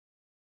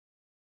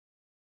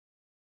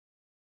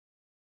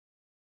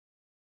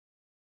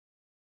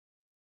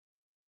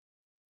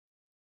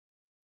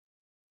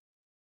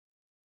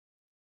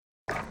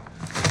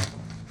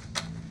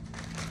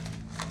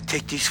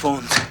Take these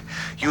phones.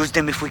 Use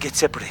them if we get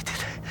separated.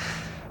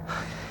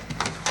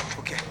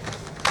 Okay.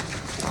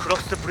 We'll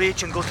cross the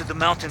bridge and go to the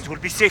mountains. We'll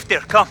be safe there.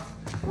 Come.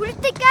 What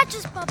if they catch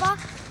us, Papa?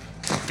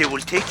 They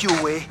will take you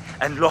away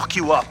and lock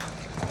you up.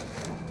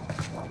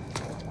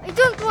 I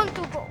don't want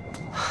to go.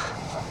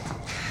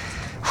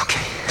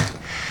 Okay.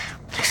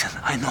 Listen,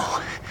 I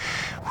know.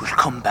 We'll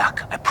come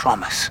back, I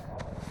promise.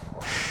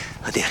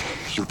 Adair,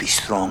 you be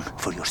strong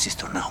for your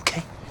sister now,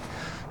 okay?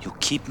 You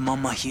keep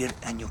Mama here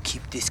and you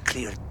keep this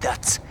clear.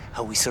 That's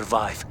how we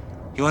survive.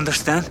 You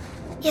understand?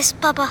 Yes,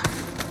 Papa.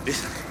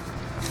 Listen,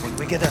 when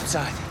we get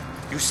outside,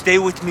 you stay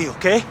with me,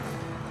 okay?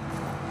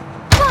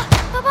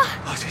 Papa!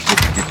 Oh,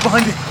 get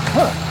behind me!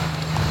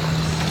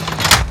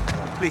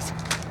 Please.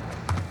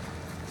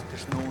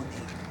 There's no one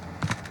here.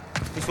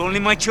 It's only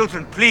my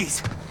children,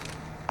 please.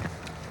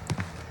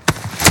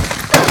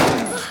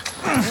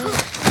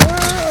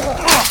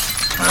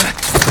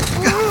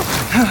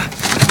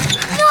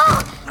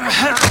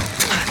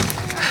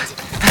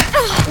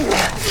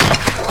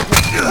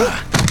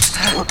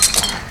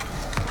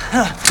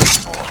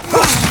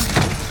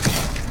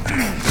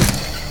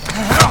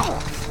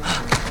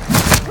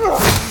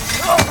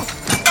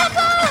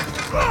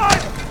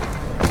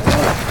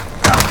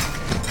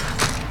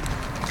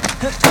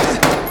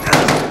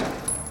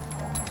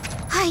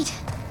 Hide.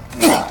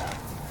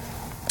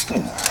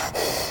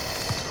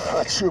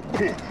 That's your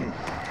pity.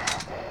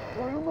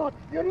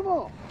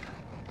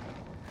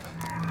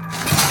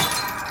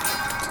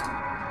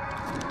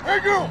 Hey,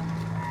 girl!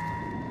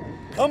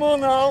 Come on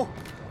now.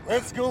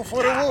 Let's go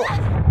for a walk.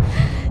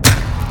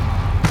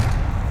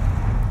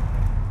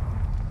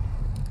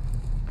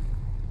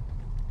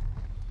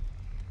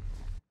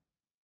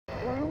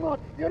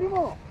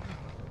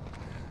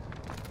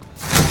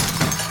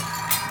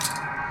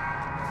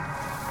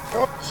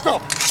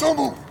 Stop! Don't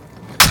move!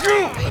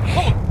 You're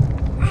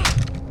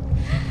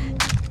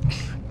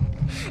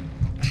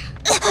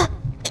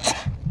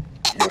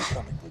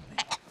coming with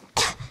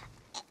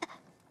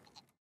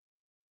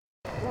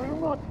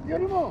me.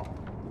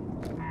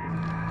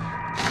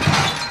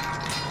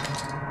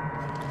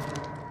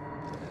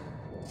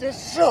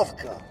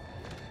 Дешевка!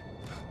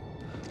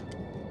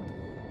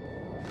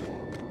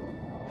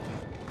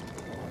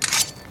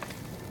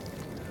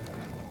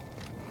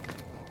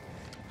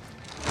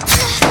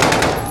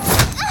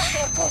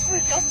 Пошли,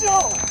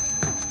 козел!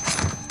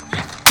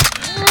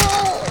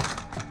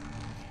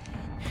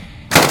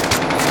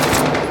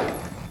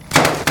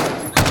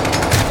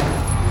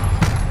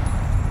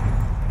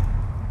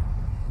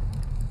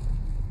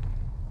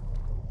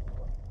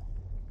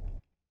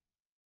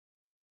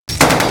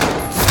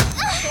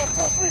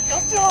 Пошли,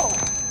 козел!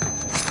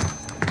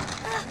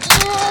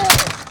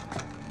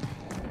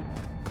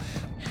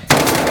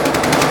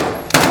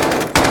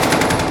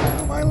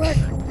 My leg,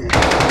 you bitch!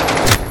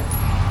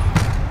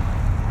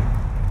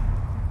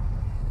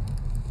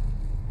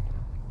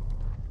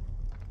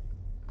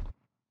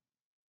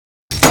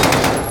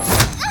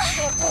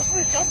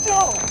 Пошли,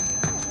 козел!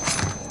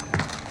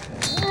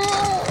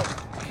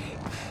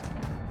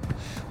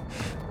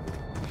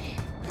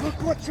 Look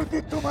what you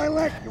did to my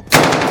leg, you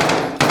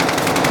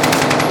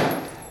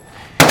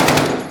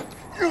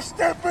You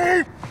step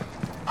me!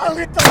 A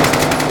little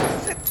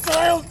shit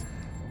child!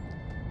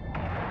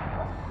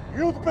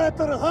 You'd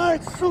better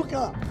hide,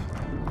 suka!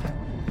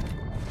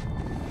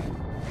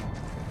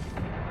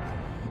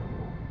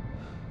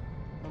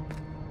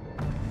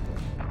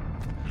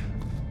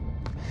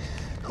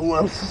 Who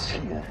else is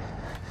here?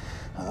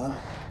 Huh?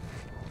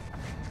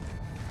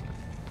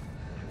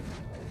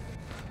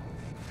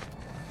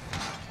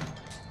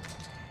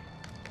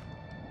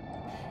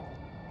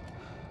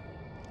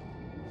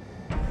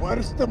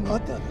 Where's the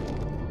mother?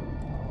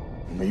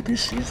 Maybe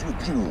she's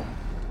with you.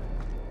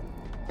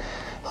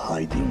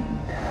 Hiding.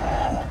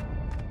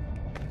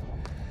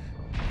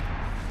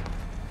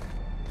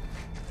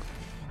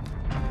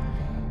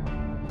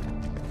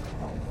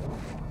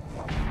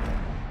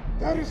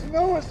 There is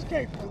no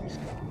escape, Liska.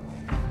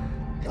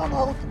 Come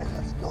out and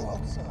let's go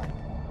outside.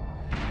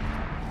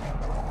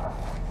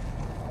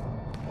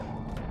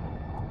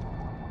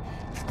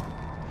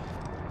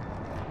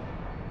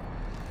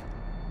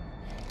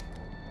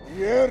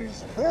 The air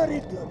is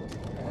very dirty.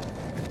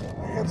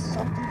 I have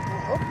something to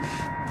help you.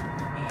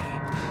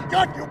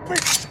 God, you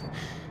bitch!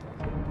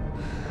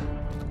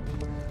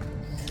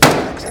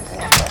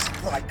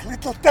 Like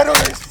little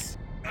terrorists!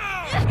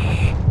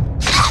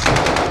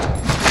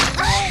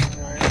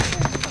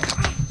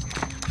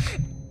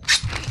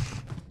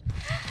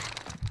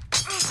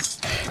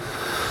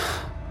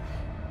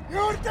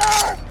 You're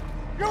dead!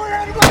 You're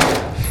animal!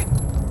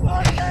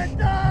 Fucking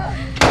dead!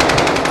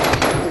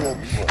 There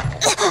you are.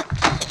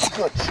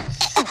 Got you,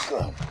 suka!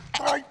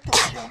 Trying to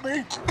kill me!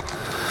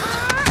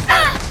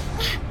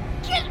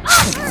 Get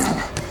off her!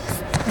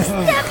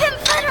 Stab him,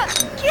 Fadra!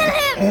 Kill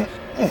him!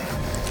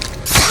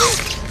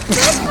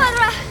 Good,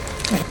 Fadra!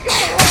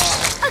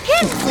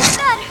 Again,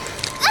 that!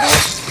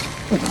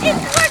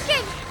 It's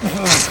working!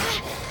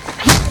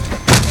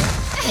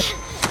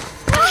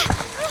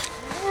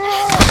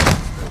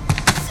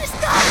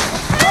 Sister!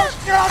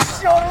 Got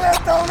your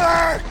little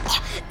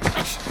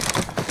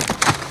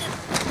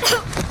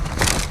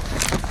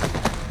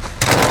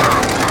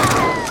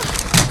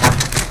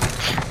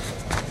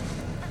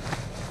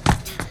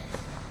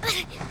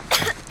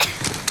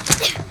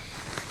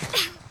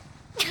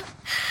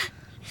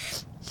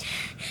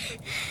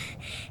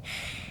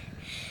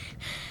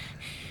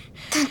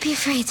Don't be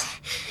afraid.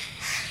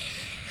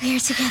 We are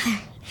together.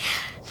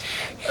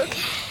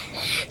 Okay.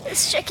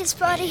 Let's check his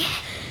body.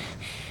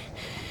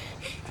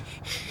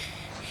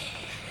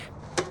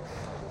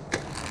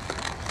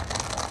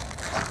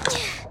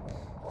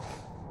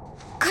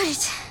 Got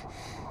it.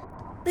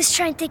 Let's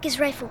try and take his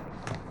rifle.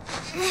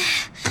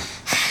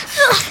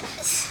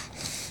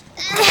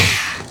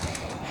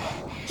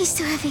 He's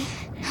too heavy.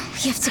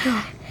 We have to go.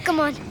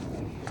 Come on.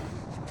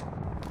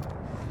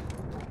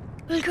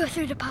 We'll go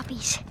through the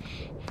poppies.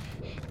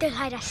 They'll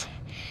hide us.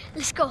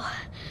 Let's go.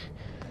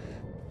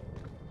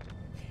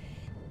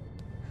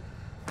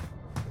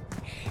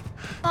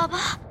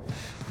 Baba?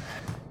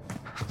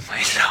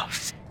 My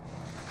love.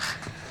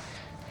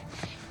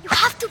 You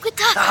have to get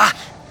up.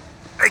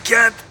 I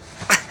can't.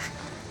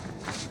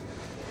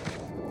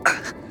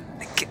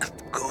 I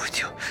can't go with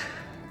you.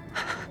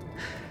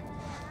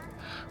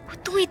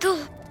 What do we do?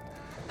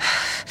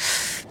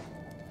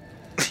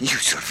 You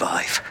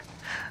survive.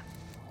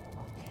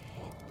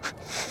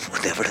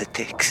 Whatever it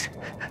takes.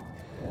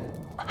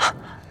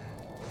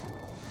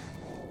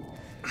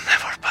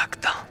 Never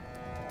back down.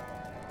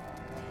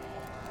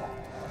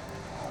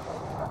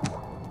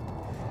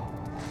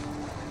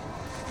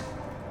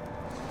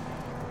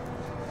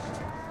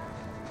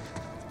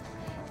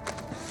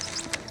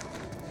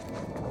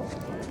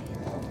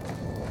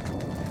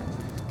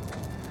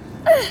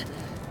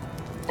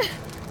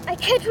 I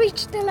can't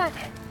reach the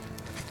ladder.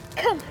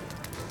 Come,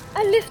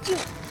 I'll lift you.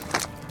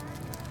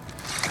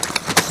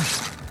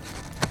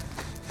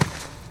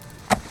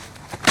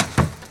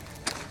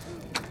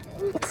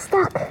 It's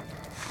stuck.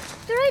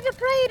 Try to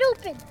pry it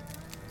open.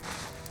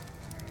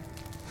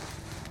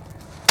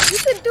 You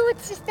can do it,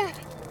 sister.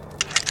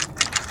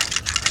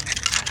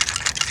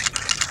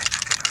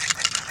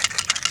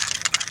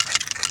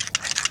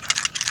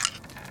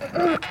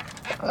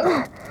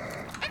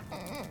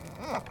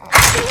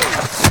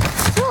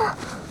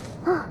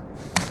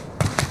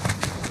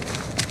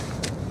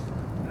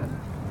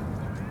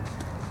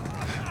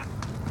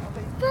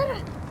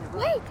 But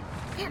wait,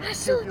 there are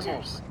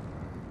soldiers.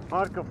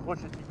 Марков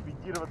хочет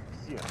ликвидировать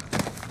всех.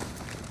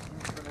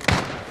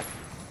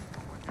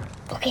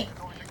 Okay,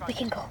 we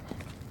can go.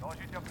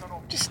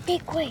 Just stay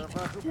quiet.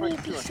 You will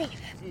be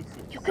safe.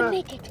 You can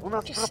make it. У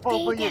нас Just пропал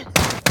stay боец. down.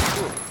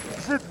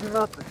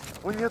 G-12,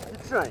 он не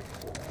отвечает.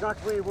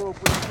 Как вы его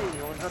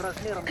упустили? Он же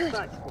размером с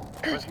тачку.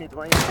 Возьми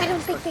двоих. I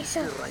don't think they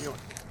saw us. Район.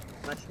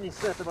 Начни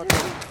с этого.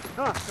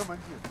 Да,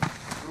 командир.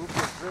 В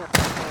группе G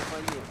пропал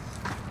боец.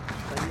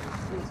 Стоим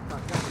здесь,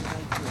 пока не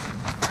найдем.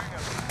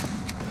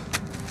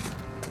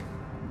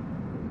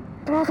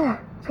 Brother,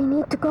 we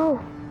need to go.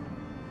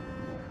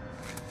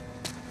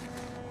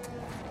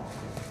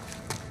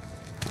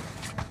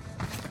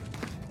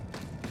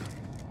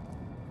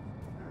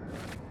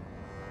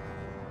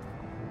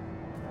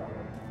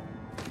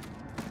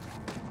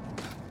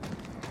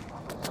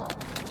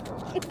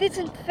 It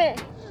isn't fair.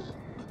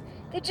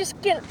 They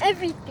just kill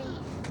everything.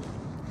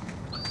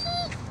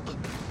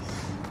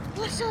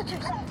 More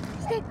soldiers.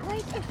 Stay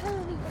quiet and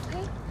follow me,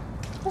 okay?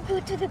 We'll go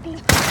to the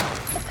beach.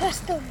 Across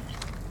the river.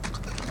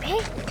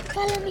 Okay?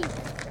 Follow me.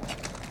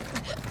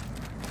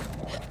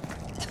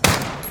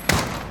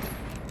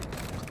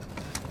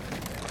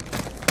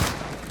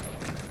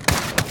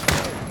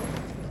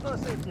 Что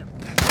с этим?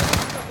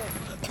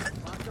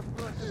 Марков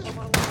просит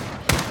помолчать.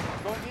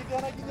 Но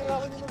Вивиана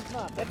генерала не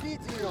нужна.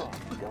 Добейте ее.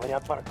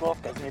 Говорят,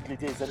 парковка знает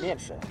людей за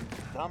меньше.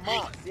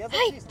 Дома все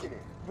зачистили.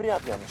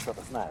 Вряд ли они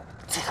что-то знают.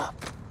 Тихо.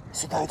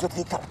 Сюда идет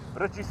Виктор.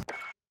 Прочисти.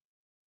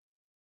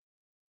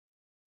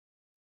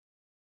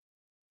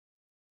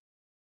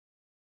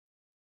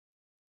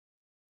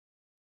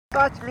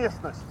 Стать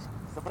местность.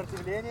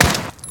 Сопротивление?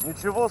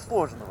 Ничего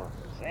сложного.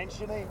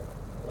 Женщины,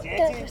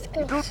 дети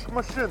идут к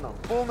машинам.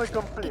 Полный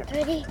комплект.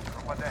 Ready?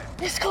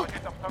 Let's go.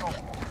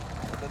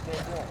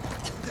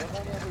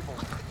 Задание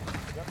выполнено.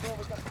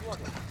 Готовы к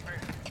отходу.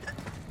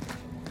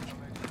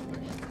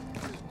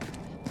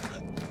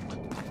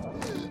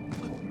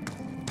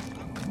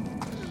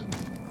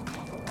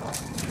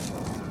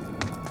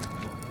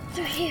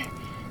 Through here.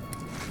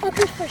 I'll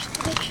go first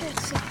to make sure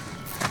it's safe.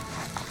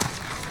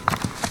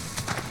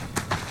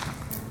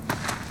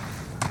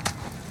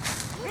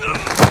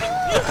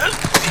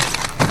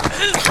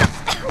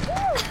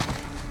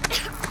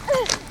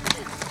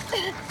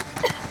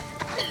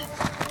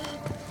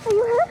 Are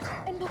you hurt?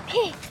 I'm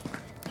okay.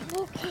 I'm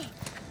okay.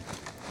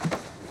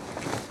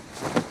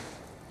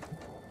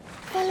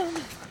 Follow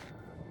me.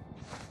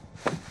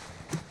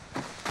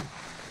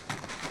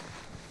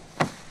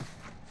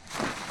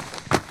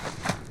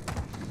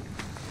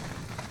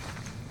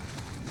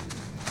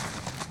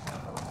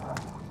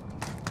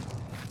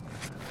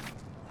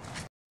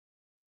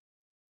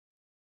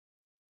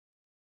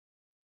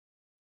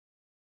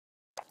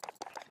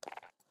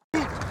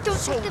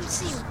 Don't let them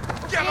see you.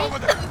 Get over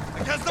there!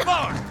 Against the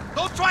bar!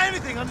 Don't try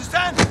anything,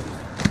 understand?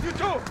 You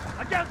two!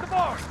 Against the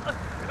bar!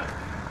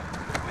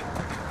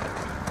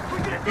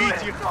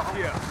 Иди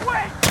here!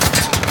 Wait!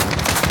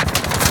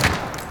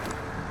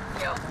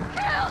 You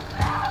killed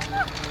them!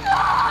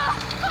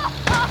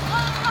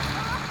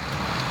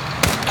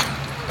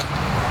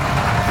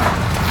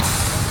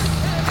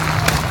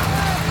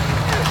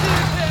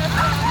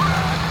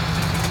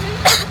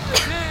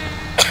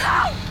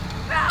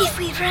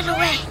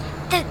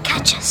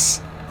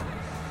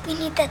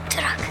 that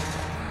truck.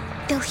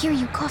 They'll hear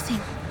you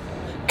coughing.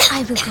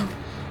 I will go.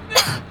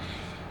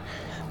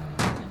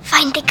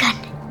 Find the gun.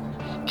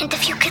 And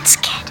if you get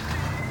scared,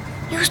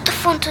 use the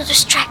phone to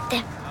distract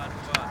them.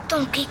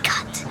 Don't get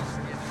caught.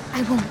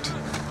 I won't.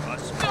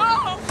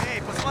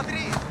 Эй,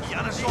 посмотри!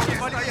 Я нашел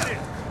револьвер!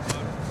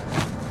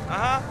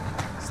 Ага,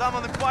 сам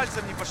он и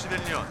пальцем не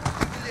пошевельнет.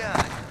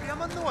 Блядь,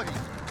 прямо новенький.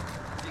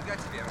 Фига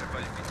тебе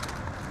револьвер.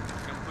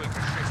 Какой 6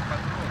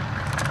 патронов.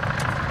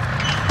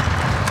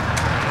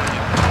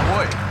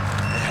 Ой!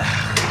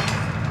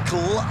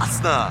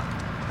 Классно!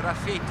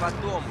 Трофей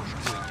потом уж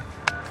будет.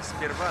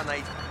 Сперва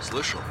найти.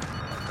 Слышал?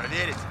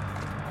 Проверить?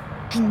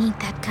 I need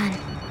that gun.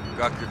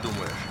 Как ты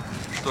думаешь,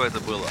 что это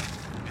было?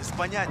 Без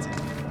понятия.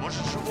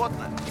 Может,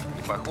 животное?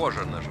 Не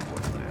похоже на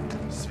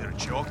животное.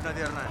 Сверчок,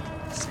 наверное.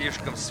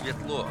 Слишком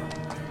светло.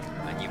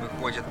 Они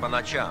выходят по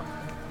ночам.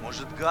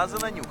 Может, газа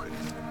нанюхали?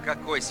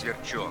 Какой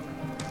сверчок?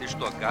 Ты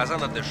что, газа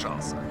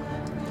надышался?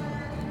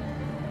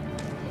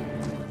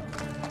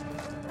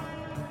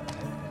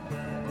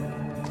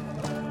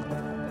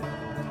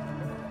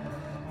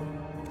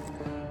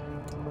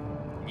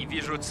 Не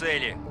вижу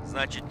цели,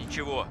 значит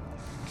ничего.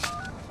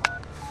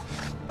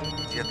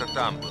 Где-то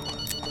там было.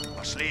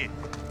 Пошли.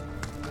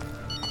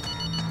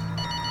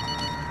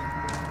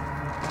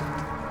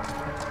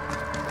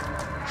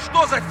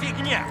 Что за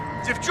фигня?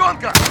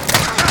 Девчонка!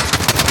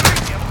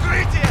 Укрытие!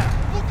 Укрытие!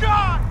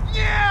 Лука!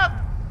 Нет!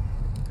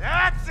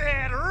 That's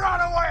it! Run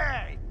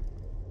away!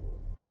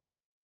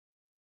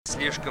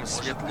 Слишком Может,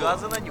 светло.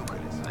 газа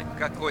нанюхались?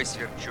 Какой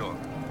сверчок?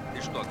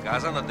 Ты что,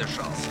 газа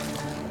надышался?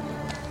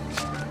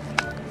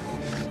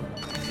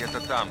 Где-то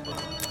там было.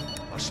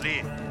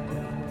 Пошли.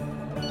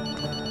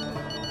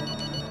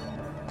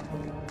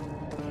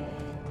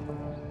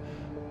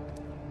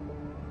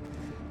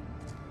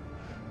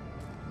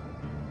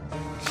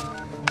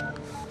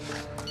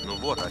 Ну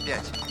вот,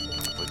 опять.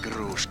 В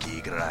игрушки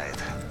играет.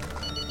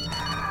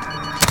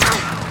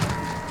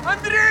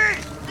 Андрей!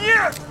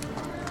 Нет!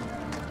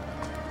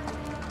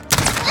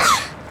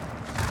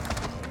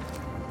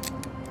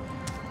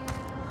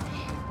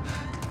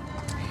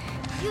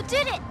 You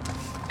did it!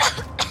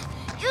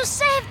 You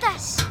saved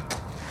us!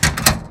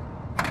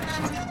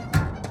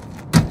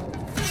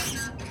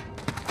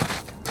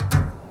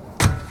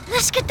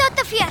 Let's get out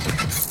of here!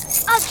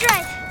 I'll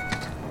drive!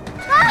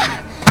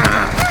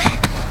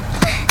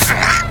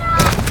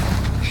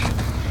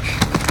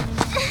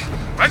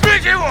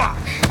 Возьмите его!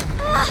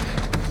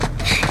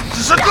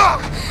 Зажигал!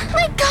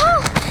 Let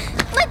go!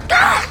 Let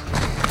go!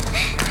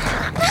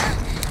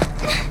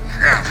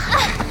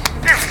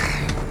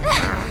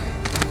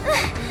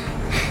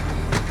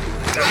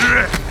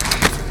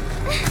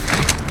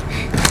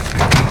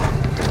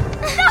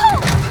 No!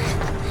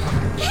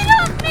 Get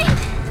off me!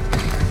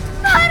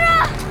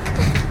 Para!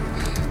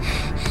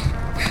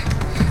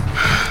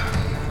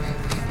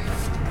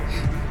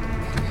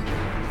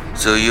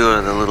 So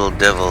you're the little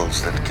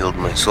devils that killed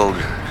my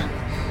soldiers.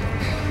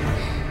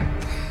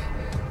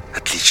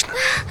 Отлично.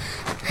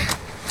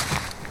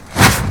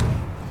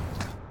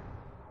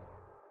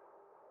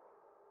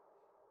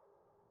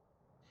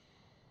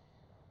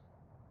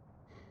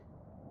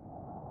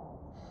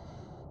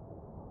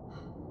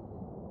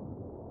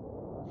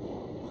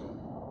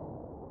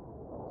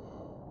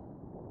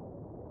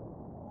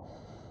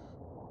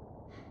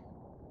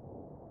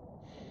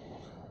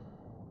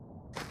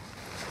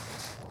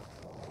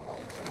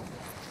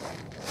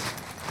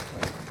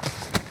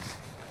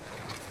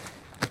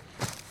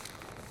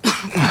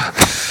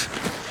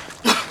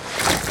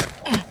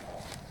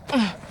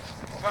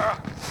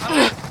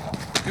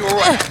 You're all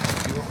right.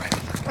 You're all right.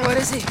 What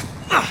is he?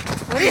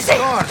 What is he?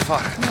 God,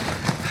 Father.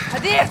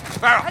 Hadir!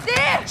 Farah!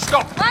 Hadir!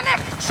 Stop!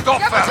 Manek!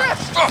 Stop, Farah!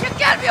 Stop! You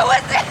can't be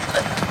with it!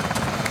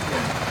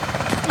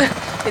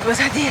 It was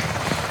Hadir.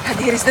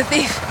 Hadir is the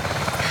thief.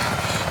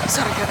 I'm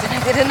sorry, Captain. I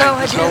didn't know. I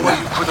There's didn't no way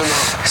know. you could have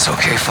known. It's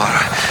okay,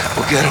 Farah.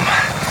 We'll get him.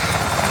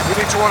 We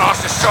need to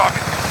unhouse this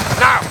target.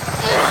 Now!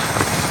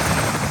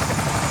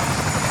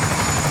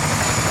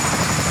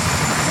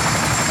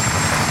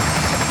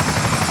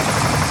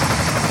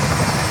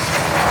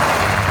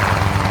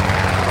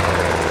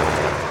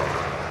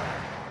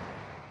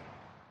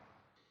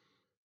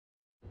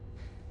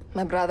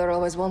 My brother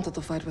always wanted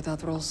to fight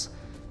without rules.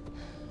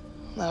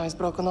 Now he's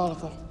broken all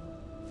of them.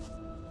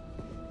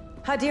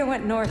 Hadir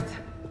went north.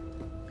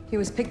 He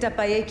was picked up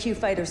by AQ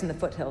fighters in the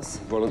foothills.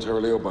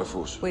 Voluntarily or by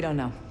force? We don't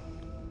know.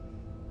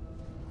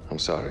 I'm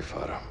sorry,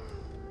 Farah.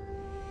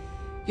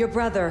 Your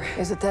brother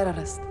He's a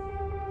terrorist.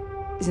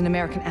 is an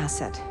American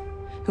asset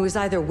who is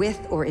either with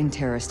or in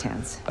terrorist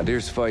hands.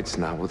 Adir's fight's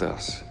not with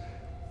us.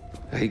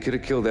 He could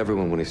have killed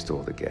everyone when he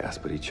stole the gas,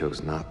 but he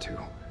chose not to.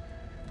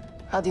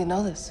 How do you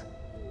know this?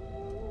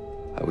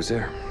 I was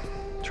there,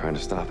 trying to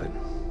stop it.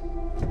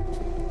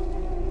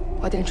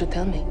 Why didn't you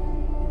tell me?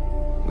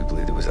 We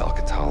believed it was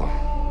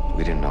Al-Qatala.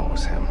 We didn't know it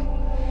was him.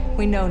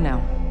 We know now.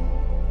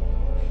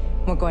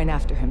 We're going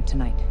after him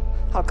tonight.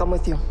 I'll come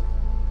with you.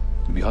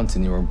 You'll be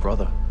hunting your own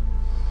brother.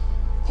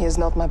 He is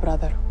not my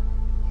brother.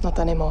 Not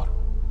anymore.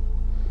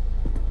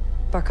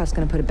 Barkov's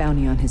gonna put a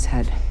bounty on his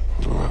head.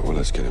 All right, well,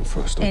 let's get him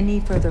first. Any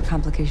further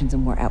complications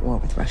and we're at war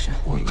with Russia.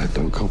 Well, that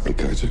don't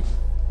complicate it.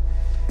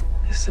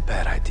 This is a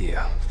bad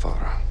idea,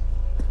 Farah.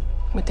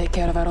 We take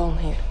care of our own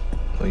here.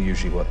 Well,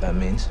 usually what that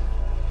means.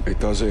 It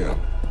does here.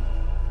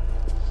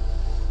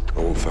 I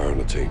want Farah on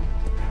the team.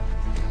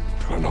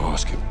 Try not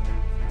ask him.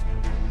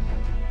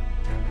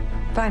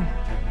 Fine.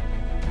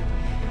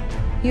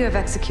 You have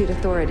execute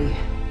authority.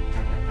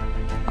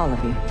 All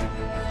of you.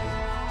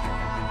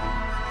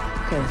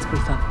 Okay, let's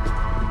brief up.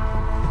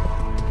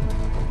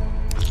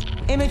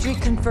 Imagery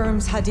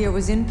confirms Hadir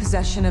was in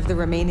possession of the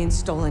remaining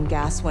stolen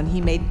gas when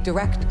he made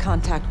direct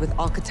contact with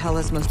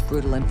Alcatala's most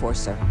brutal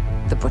enforcer,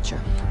 the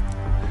Butcher.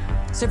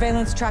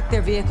 Surveillance tracked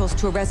their vehicles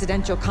to a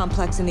residential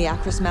complex in the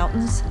Acris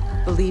Mountains,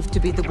 believed to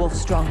be the Wolf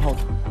stronghold.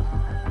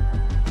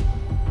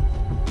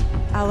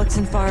 Alex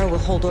and Farah will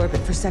hold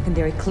orbit for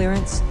secondary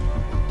clearance,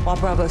 while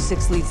Bravo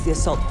 6 leads the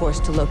assault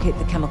force to locate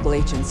the chemical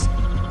agents,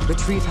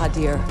 retrieve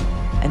Hadir,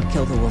 and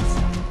kill the Wolf.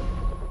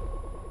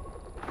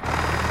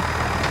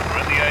 We're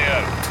in the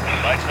AO.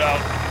 Lights out.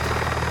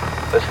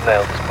 Let's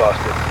nail this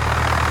bastard.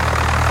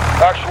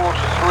 Actual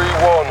to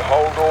 3-1,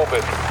 hold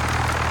orbit.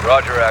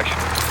 Roger, action.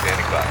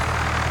 Standing by.